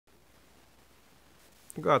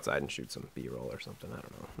Go outside and shoot some B-roll or something. I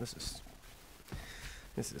don't know.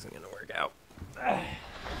 This isn't gonna work out.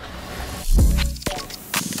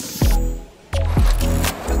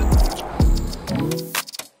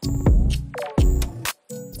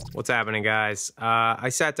 What's happening, guys? I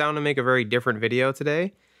sat down to make a very different video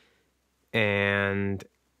today, and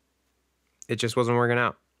it just wasn't working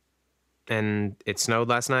out. And it snowed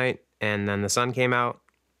last night, and then the sun came out,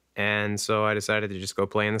 and so I decided to just go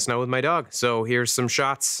play in the snow with my dog. So here's some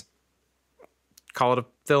shots. Call it a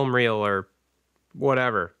film reel or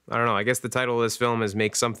whatever. I don't know. I guess the title of this film is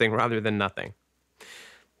Make Something Rather Than Nothing.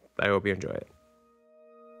 I hope you enjoy it.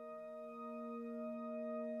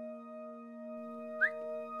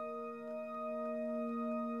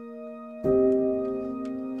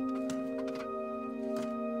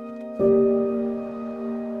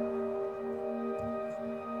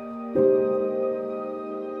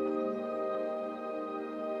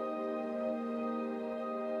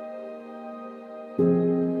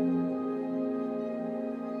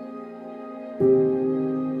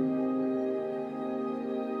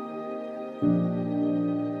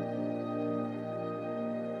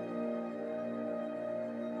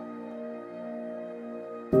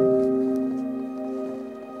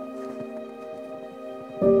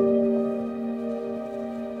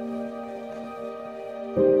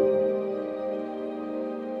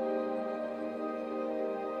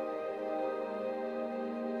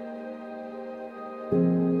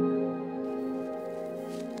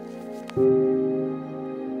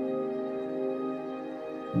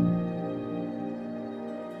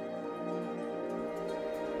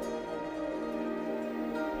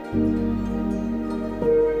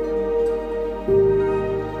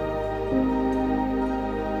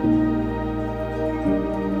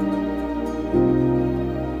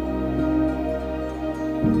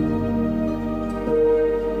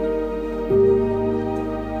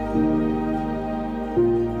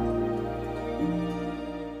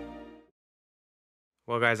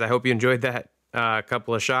 Well, guys, I hope you enjoyed that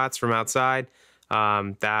couple of shots from outside.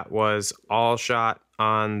 That was all shot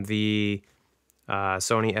on the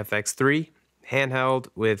Sony FX3 handheld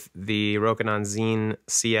with the Rokinon Xeen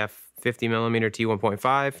CF 50mm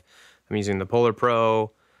T1.5. I'm using the Polar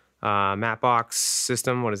Pro matte box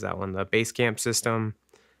system. What is that one? The Basecamp system.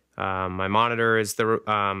 My monitor is the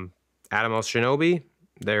Atomos Shinobi.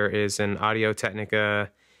 There is an Audio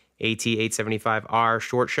Technica AT875R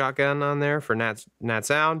short shotgun on there for nat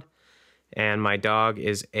sound. And my dog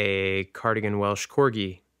is a Cardigan Welsh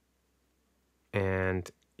Corgi. And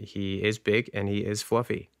he is big and he is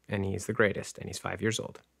fluffy. And he's the greatest. And he's 5 years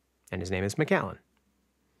old. And his name is McAllen.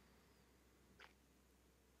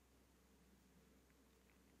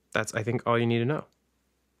 That's, I think, all you need to know.